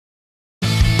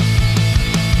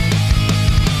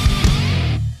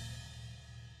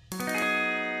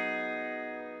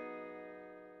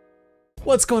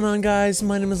What's going on, guys?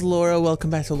 My name is Laura. Welcome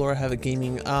back to Laura Have It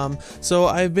Gaming. So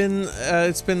I've been,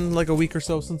 it's been like a week or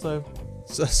so since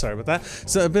sorry about that.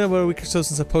 So I've been about a week or so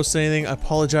since I posted anything. I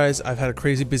apologize. I've had a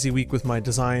crazy busy week with my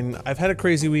design. I've had a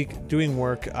crazy week doing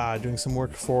work, doing some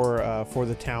work for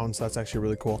the town, so that's actually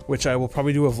really cool, which I will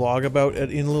probably do a vlog about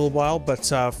in a little while. But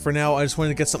for now, I just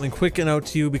wanted to get something quick and out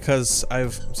to you because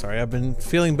I've been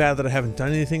feeling bad that I haven't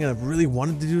done anything, and I've really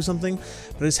wanted to do something,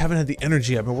 but I just haven't had the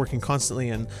energy. I've been working constantly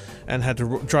and had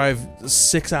to drive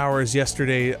 6 hours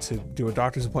yesterday to do a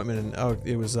doctor's appointment, and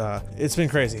it's been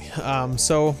crazy.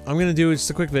 So I'm gonna do just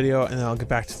a quick video, and then I'll get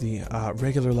back to the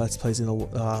regular Let's Plays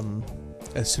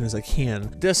as soon as I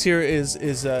can. This here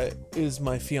is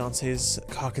my fiance's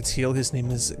cockatiel. His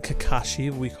name is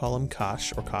Kakashi. We call him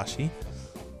Kash or Kashi.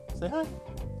 Say hi.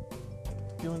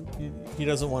 He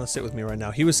doesn't want to sit with me right now.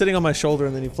 He was sitting on my shoulder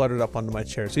and then he fluttered up onto my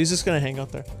chair, so he's just gonna hang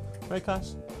out there. Right, Kash?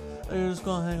 You're just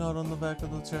gonna hang out on the back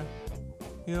of the chair.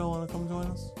 You don't want to come join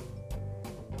us?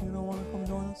 You don't want to come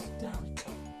join us? There we go.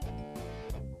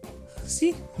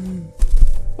 See?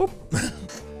 Oop.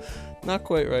 Not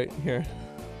quite right here.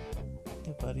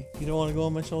 Hey, buddy. You don't want to go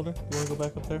on my shoulder? You want to go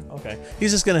back up there? Okay.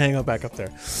 He's just going to hang out back up there.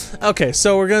 Okay,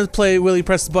 so we're going to play Willie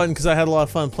Press the Button because I had a lot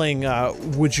of fun playing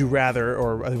Would You Rather,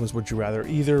 or I think it was Would You Rather,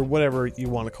 either, whatever you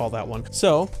want to call that one.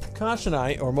 So, Kash and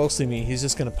I, or mostly me, he's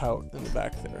just going to pout in the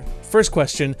back there. First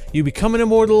question, you become an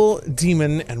immortal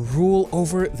demon and rule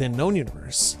over the known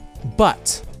universe.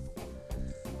 But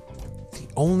the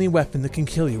only weapon that can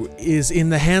kill you is in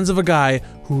the hands of a guy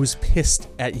who's pissed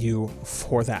at you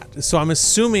for that. So I'm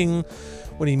assuming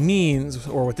what he means,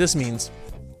 or what this means,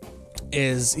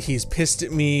 is he's pissed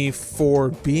at me for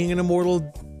being an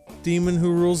immortal demon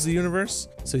who rules the universe.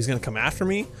 So he's gonna come after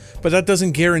me, but that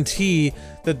doesn't guarantee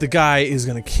that the guy is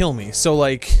gonna kill me. So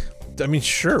like, I mean,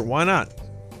 sure, why not?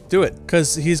 Do it,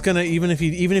 because he's gonna, even if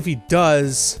he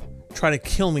does try to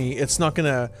kill me, it's not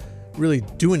gonna really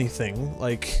do anything.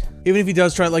 Like, even if he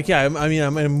does try, like, yeah, I mean,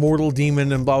 I'm an immortal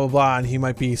demon and blah blah blah, and he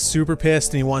might be super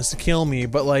pissed and he wants to kill me,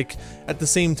 but like, at the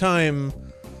same time,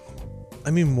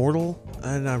 I'm immortal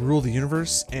and I rule the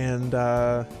universe, and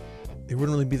it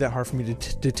wouldn't really be that hard for me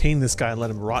to detain this guy and let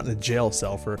him rot in a jail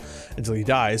cell until he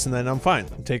dies, and then I'm fine.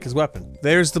 Take his weapon.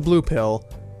 There's the blue pill,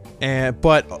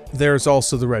 but there's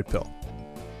also the red pill.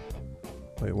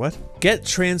 Wait, what? Get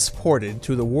transported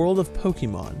to the world of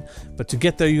Pokemon, but to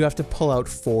get there you have to pull out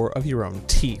 4 of your own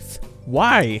teeth.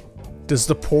 Why? Does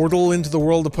the portal into the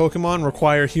world of Pokemon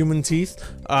require human teeth?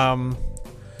 I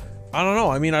don't know.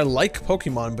 I mean, I like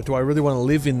Pokemon, but do I really want to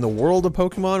live in the world of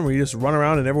Pokemon where you just run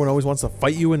around and everyone always wants to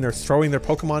fight you and they're throwing their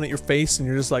Pokemon at your face and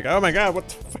you're just like, oh my god, what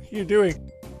the fuck are you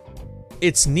doing?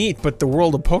 It's neat, but the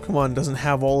world of Pokemon doesn't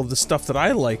have all of the stuff that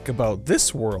I like about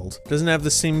this world. It doesn't have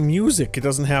the same music, it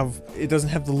doesn't have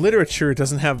the literature, it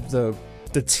doesn't have the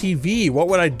TV. What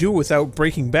would I do without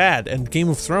Breaking Bad and Game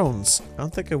of Thrones? I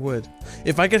don't think I would.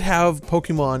 If I could have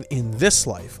Pokemon in this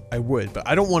life, I would, but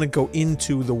I don't want to go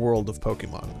into the world of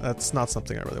Pokemon. That's not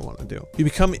something I really want to do. You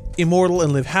become immortal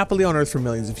and live happily on Earth for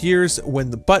millions of years.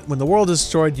 When the world is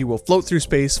destroyed, you will float through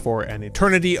space for an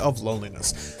eternity of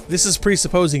loneliness. This is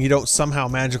presupposing you don't somehow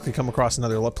magically come across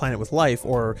another planet with life,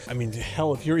 or, I mean,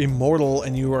 hell, if you're immortal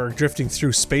and you are drifting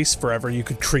through space forever, you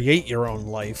could create your own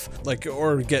life, like,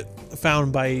 or get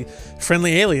found by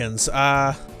friendly aliens. But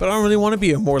I don't really want to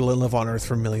be immortal and live on Earth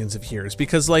for millions of years,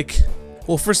 because, like,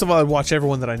 well, first of all, I'd watch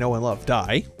everyone that I know and love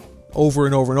die over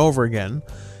and over and over again,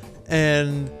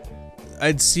 and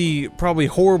I'd see probably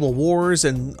horrible wars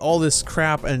and all this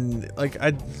crap, and like,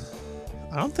 I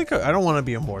don't want to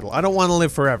be immortal. I don't want to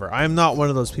live forever. I am not one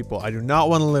of those people. I do not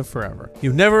want to live forever.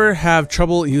 You never have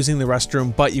trouble using the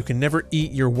restroom, but you can never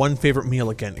eat your one favorite meal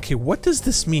again. Okay, what does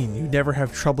this mean? You never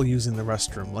have trouble using the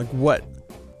restroom. Like, what?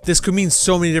 This could mean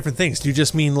so many different things. Do you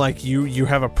just mean like you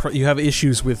have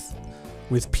issues with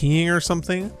peeing or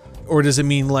something? Or does it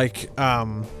mean like,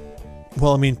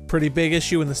 well, I mean, pretty big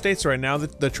issue in the States right now,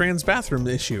 the trans bathroom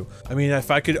issue. I mean,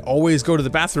 if I could always go to the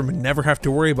bathroom and never have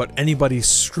to worry about anybody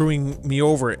screwing me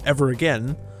over ever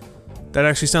again, that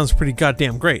actually sounds pretty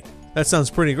goddamn great. That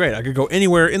sounds pretty great. I could go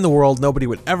anywhere in the world, nobody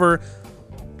would ever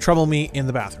trouble me in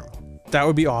the bathroom. That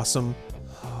would be awesome.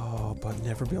 Oh, but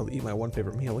never be able to eat my one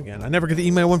favorite meal again. I never get to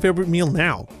eat my one favorite meal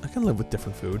now. I can live with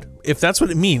different food, if that's what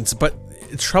it means, but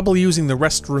trouble using the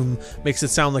restroom makes it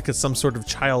sound like it's some sort of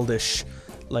childish,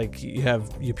 like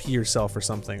you pee yourself or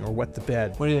something, or wet the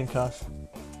bed. What do you think, Kash?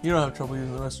 You don't have trouble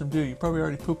using the restroom, do you? You probably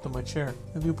already pooped on my chair.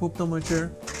 Have you pooped on my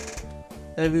chair?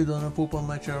 Have you done a poop on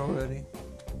my chair already?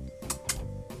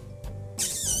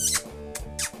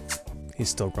 He's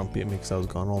still grumpy at me because I was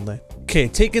gone all day. Okay,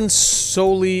 taken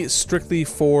solely, strictly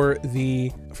for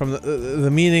the from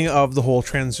the meaning of the whole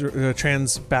trans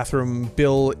bathroom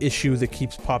bill issue that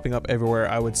keeps popping up everywhere,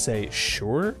 I would say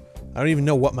sure. I don't even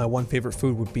know what my one favorite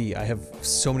food would be. I have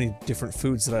so many different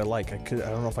foods that I like. I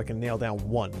don't know if I can nail down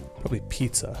one. Probably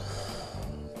pizza.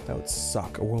 That would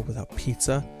suck. A world without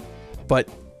pizza. But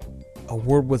a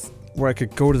world where I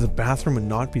could go to the bathroom and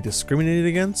not be discriminated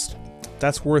against?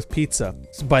 That's worth pizza.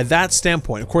 So by that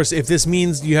standpoint, of course, if this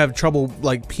means you have trouble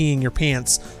like peeing your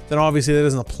pants, then obviously that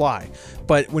doesn't apply.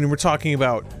 But when we're talking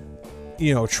about,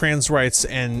 you know, trans rights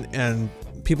and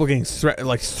people getting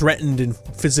threatened and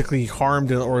physically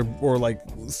harmed or like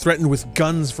threatened with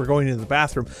guns for going into the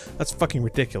bathroom, that's fucking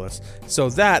ridiculous. So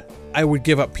that I would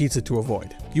give up pizza to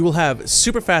avoid. You will have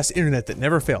super fast internet that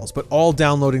never fails, but all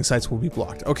downloading sites will be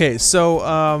blocked. Okay, so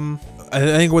I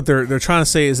think what they're trying to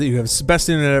say is that you have the best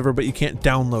internet ever, but you can't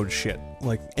download shit,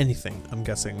 like anything. I'm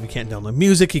guessing you can't download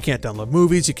music, you can't download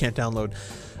movies, you can't download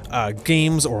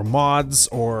games or mods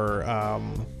or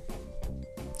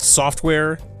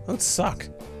software. That would suck.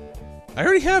 I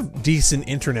already have decent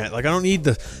internet. Like, I don't need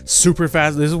the super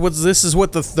fast. This is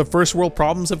what the first world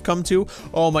problems have come to.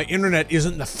 Oh, my internet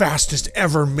isn't the fastest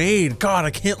ever made. God,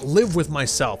 I can't live with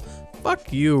myself.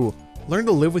 Fuck you. Learn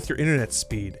to live with your internet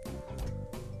speed.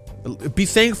 Be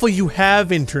thankful you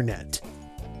have internet.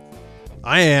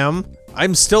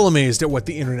 I'm still amazed at what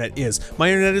the internet is. My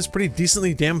internet is pretty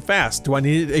decently damn fast. Do I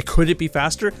need it? Could it be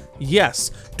faster?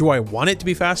 Yes. Do I want it to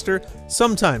be faster?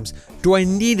 Sometimes. Do I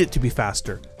need it to be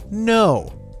faster?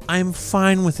 No. I'm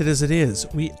fine with it as it is.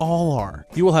 We all are.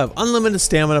 You will have unlimited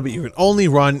stamina, but you can only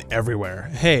run everywhere.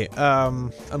 Hey, I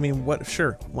mean, what?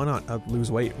 Sure, why not? I'll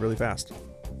lose weight really fast.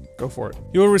 Go for it.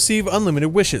 You will receive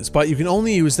unlimited wishes, but you can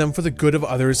only use them for the good of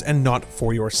others and not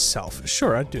for yourself.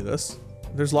 Sure, I'd do this.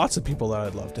 There's lots of people that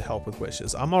I'd love to help with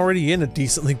wishes. I'm already in a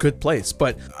decently good place,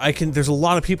 but there's a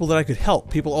lot of people that I could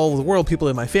help. People all over the world, people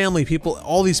in my family,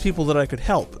 all these people that I could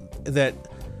help that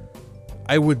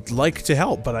I would like to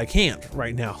help, but I can't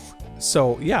right now.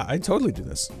 So yeah, I'd totally do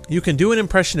this. You can do an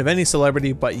impression of any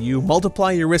celebrity, but you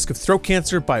multiply your risk of throat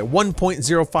cancer by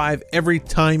 1.05 every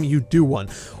time you do one.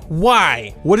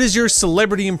 Why? What is your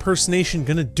celebrity impersonation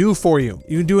gonna do for you?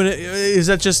 You doing it? Is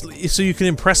that just so you can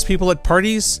impress people at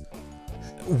parties?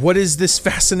 What is this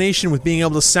fascination with being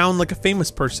able to sound like a famous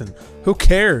person? Who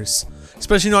cares?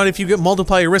 Especially not if you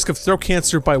multiply your risk of throat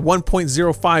cancer by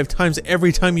 1.05 times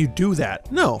every time you do that.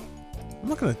 No, I'm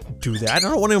not gonna do that. I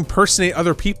don't want to impersonate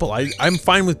other people. I'm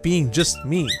fine with being just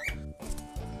me.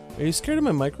 Are you scared of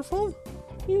my microphone?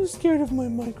 Are you scared of my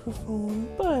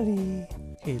microphone, buddy?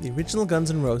 Hey, the original Guns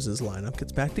N' Roses lineup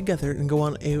gets back together and go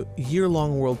on a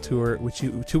year-long world tour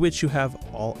to which you have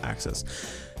all access.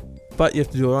 But you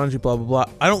have to do laundry, blah, blah, blah.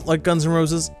 I don't like Guns N'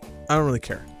 Roses. I don't really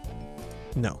care.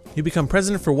 No. You become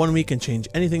president for 1 week and change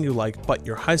anything you like, but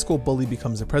your high school bully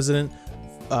becomes the president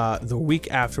the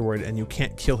week afterward, and you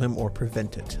can't kill him or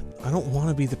prevent it. I don't want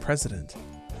to be the president.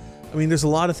 I mean, there's a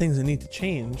lot of things that need to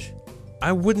change.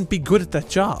 I wouldn't be good at that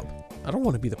job. I don't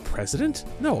want to be the president.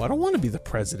 No, I don't want to be the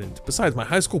president. Besides, my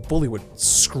high school bully would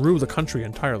screw the country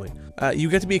entirely. You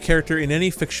get to be a character in any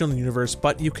fictional universe,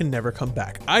 but you can never come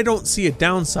back. I don't see a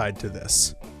downside to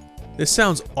this. This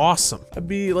sounds awesome. I'd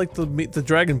be like the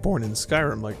Dragonborn in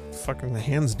Skyrim, like fucking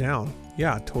hands down.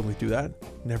 Yeah, I'd totally do that.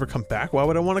 Never come back? Why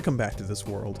would I want to come back to this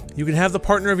world? You can have the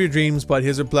partner of your dreams, but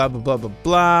here's a blah, blah, blah, blah,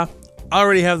 blah. I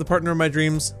already have the partner of my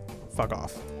dreams. Fuck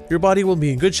off. Your body will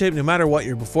be in good shape no matter what.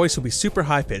 Your voice will be super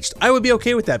high-pitched. I would be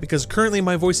okay with that because currently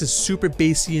my voice is super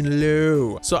bassy and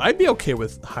low. So I'd be okay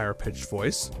with higher-pitched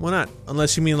voice. Why not?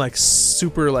 Unless you mean like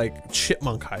super like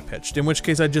chipmunk high-pitched, in which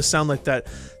case I'd just sound like that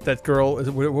girl.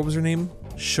 What was her name?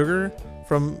 Sugar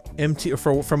from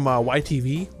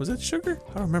YTV. Was that Sugar?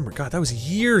 I don't remember. God, that was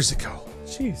years ago.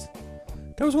 Jeez.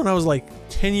 That was when I was like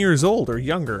 10 years old or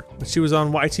younger. But she was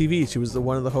on YTV. She was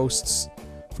one of the hosts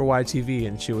for YTV,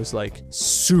 and she was like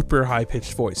super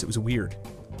high-pitched voice. It was weird.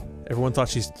 Everyone thought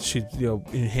she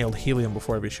inhaled helium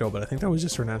before every show, but I think that was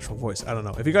just her natural voice. I don't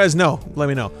know. If you guys know, let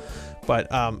me know.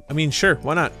 But I mean, sure,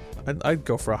 why not? I'd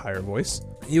go for a higher voice.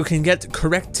 You can get you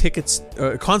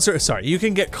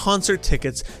can get concert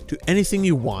tickets to anything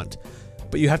you want,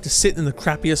 but you have to sit in the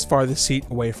crappiest farthest seat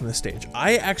away from the stage.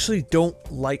 I actually don't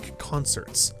like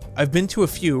concerts. I've been to a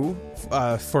few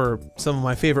for some of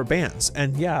my favorite bands,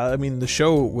 and yeah, I mean, the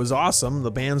show was awesome,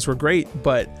 the bands were great,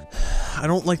 but I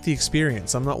don't like the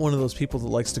experience. I'm not one of those people that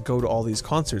likes to go to all these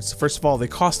concerts. First of all, they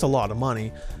cost a lot of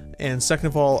money, and second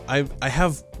of all, I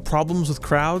have problems with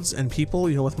crowds and people,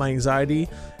 you know, with my anxiety,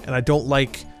 and I don't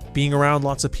like being around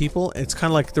lots of people. It's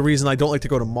kind of like the reason I don't like to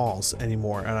go to malls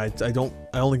anymore, and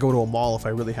I only go to a mall if I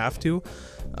really have to.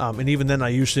 And even then I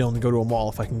usually only go to a mall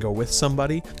if I can go with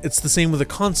somebody. It's the same with a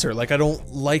concert. Like, I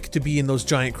don't like to be in those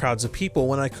giant crowds of people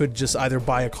when I could just either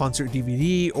buy a concert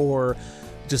DVD or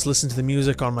just listen to the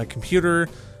music on my computer.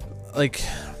 Like,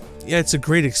 yeah, it's a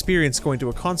great experience going to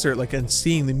a concert, like, and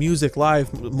seeing the music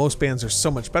live. Most bands are so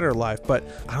much better live, but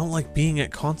I don't like being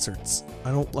at concerts.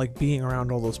 I don't like being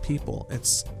around all those people.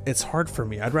 It's hard for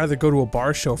me. I'd rather go to a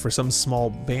bar show for some small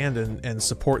band and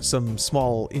support some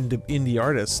small indie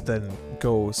artist than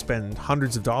go spend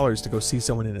hundreds of dollars to go see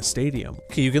someone in a stadium.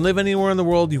 Okay, you can live anywhere in the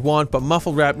world you want, but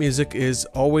muffled rap music is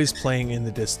always playing in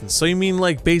the distance. So you mean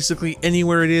like basically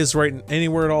anywhere it is,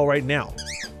 anywhere at all right now?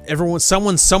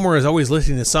 Someone somewhere is always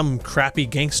listening to some crappy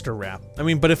gangster rap. I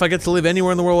mean, but if I get to live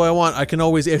anywhere in the world I want, I can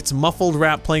always, if it's muffled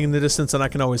rap playing in the distance, and I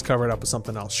can always cover it up with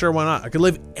something else. Sure, why not? I could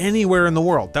live anywhere in the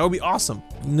world. That would be awesome.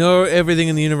 Know everything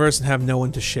in the universe and have no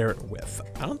one to share it with.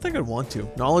 I don't think I'd want to.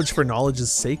 Knowledge for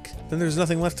knowledge's sake? Then there's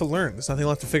nothing left to learn. There's nothing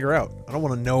left to figure out. I don't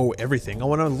want to know everything. I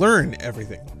want to learn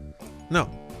everything. No.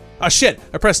 Ah, shit!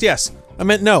 I pressed yes. I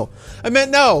meant no. I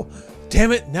meant no!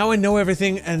 Damn it, now I know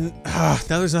everything, and now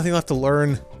there's nothing left to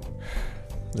learn.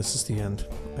 This is the end,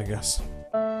 I guess.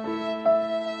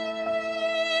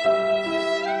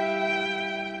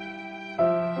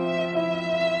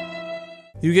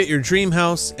 You get your dream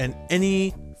house, and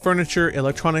any furniture,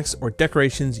 electronics, or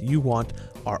decorations you want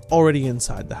are already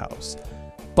inside the house.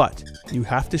 But you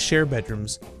have to share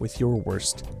bedrooms with your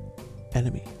worst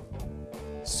enemy.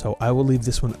 So I will leave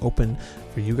this one open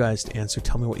for you guys to answer.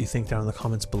 Tell me what you think down in the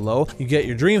comments below. You get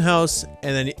your dream house,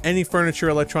 and then any furniture,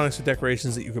 electronics, or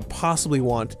decorations that you could possibly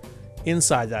want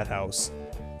inside that house.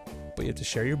 But you have to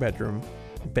share your bedroom.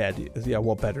 Bed. Yeah,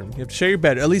 what bedroom? You have to share your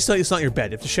bed. At least it's not your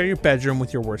bed. You have to share your bedroom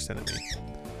with your worst enemy.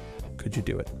 Could you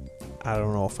do it? I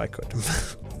don't know if I could.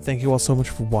 Thank you all so much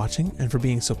for watching and for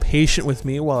being so patient with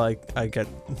me while I get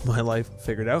my life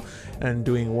figured out and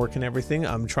doing work and everything.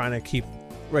 I'm trying to keep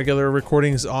regular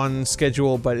recordings on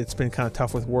schedule, but it's been kind of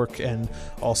tough with work, and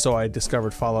also I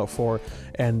discovered Fallout 4,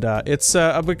 and it's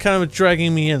been kind of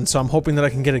dragging me in, so I'm hoping that I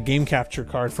can get a game capture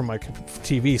card from my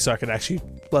TV so I could actually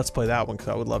let's play that one, because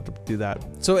I would love to do that.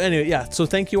 So anyway, yeah, so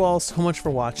thank you all so much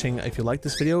for watching. If you like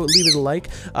this video, leave it a like.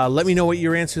 Let me know what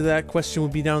your answer to that question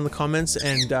would be down in the comments,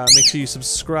 and make sure you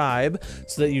subscribe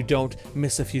so that you don't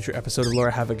miss a future episode of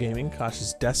Laura Have a Gaming. Kosh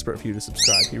is desperate for you to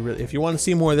subscribe. If you want to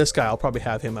see more of this guy, I'll probably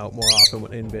have him out more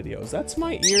often in videos. That's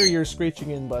my ear you're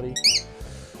screeching in, buddy.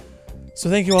 So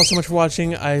thank you all so much for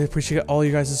watching. I appreciate all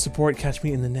you guys' support. Catch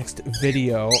me in the next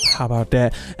video. How about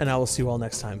that? And I will see you all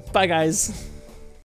next time. Bye, guys.